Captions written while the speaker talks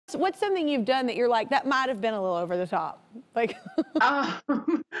What's something you've done that you're like, that might have been a little over the top? Like,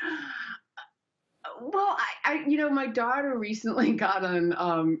 well, you know, my daughter recently got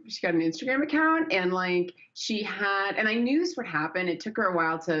she got an Instagram account, and like she had, and I knew this would happen. It took her a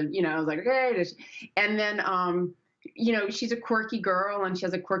while to, you know, I was like, okay, and then, you know, she's a quirky girl and she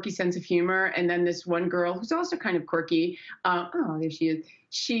has a quirky sense of humor. And then this one girl who's also kind of quirky, oh, there she is.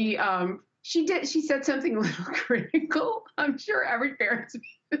 She said something a little critical. I'm sure every parent's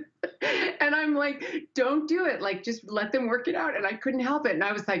and I'm like, don't do it. Like, just let them work it out. And I couldn't help it. And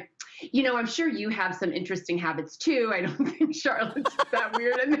I was like, you know, I'm sure you have some interesting habits too. I don't think Charlotte's that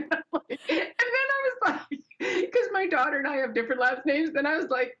weird. And then, I was like, because my daughter and I have different last names. And I was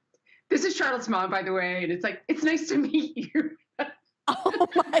like, this is Charlotte's mom, by the way. And it's like, it's nice to meet you. oh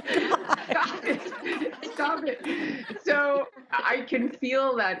my God. Stop it. Stop it. So I can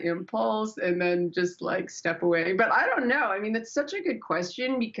feel that impulse and then just like step away. But I don't know. I mean, that's such a good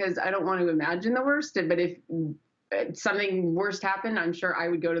question because I don't want to imagine the worst. But if something worst happened, I'm sure I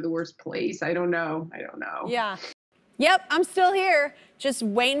would go to the worst place. I don't know. Yeah. Yep, I'm still here, just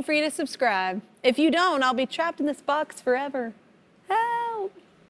waiting for you to subscribe. If you don't, I'll be trapped in this box forever.